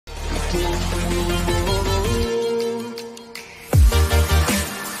My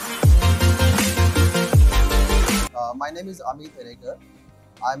name is Amit Herekar.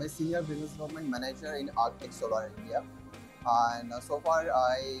 I'm a Senior Business Development Manager in Arctech Solar India. And so far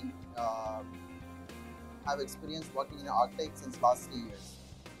I have experience working in Arctech since last 3 years.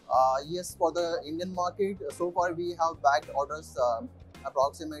 Yes, for the Indian market, so far we have bagged orders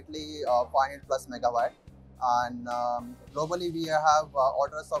approximately 500 plus megawatt. And globally we have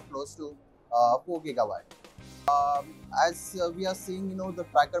orders of close to 4 gigawatt. As we are seeing, the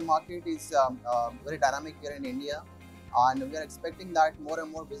tracker market is very dynamic here in India, and we are expecting that more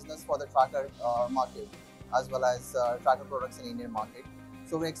and more business for the tracker market as well as tracker products in Indian market.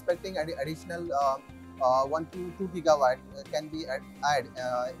 So we're expecting additional 1 to 2 gigawatt can be added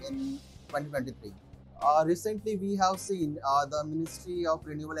in 2023. Recently, we have seen the Ministry of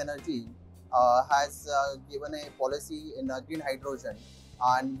Renewable Energy has given a policy in green hydrogen,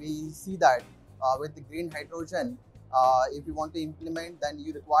 and we see that with the green hydrogen, if you want to implement, then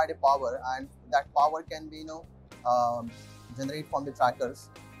you require a power, and that power can be generate from the trackers.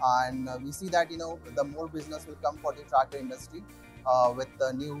 And we see that the more business will come for the tracker industry with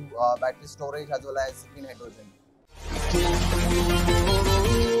the new battery storage as well as green hydrogen.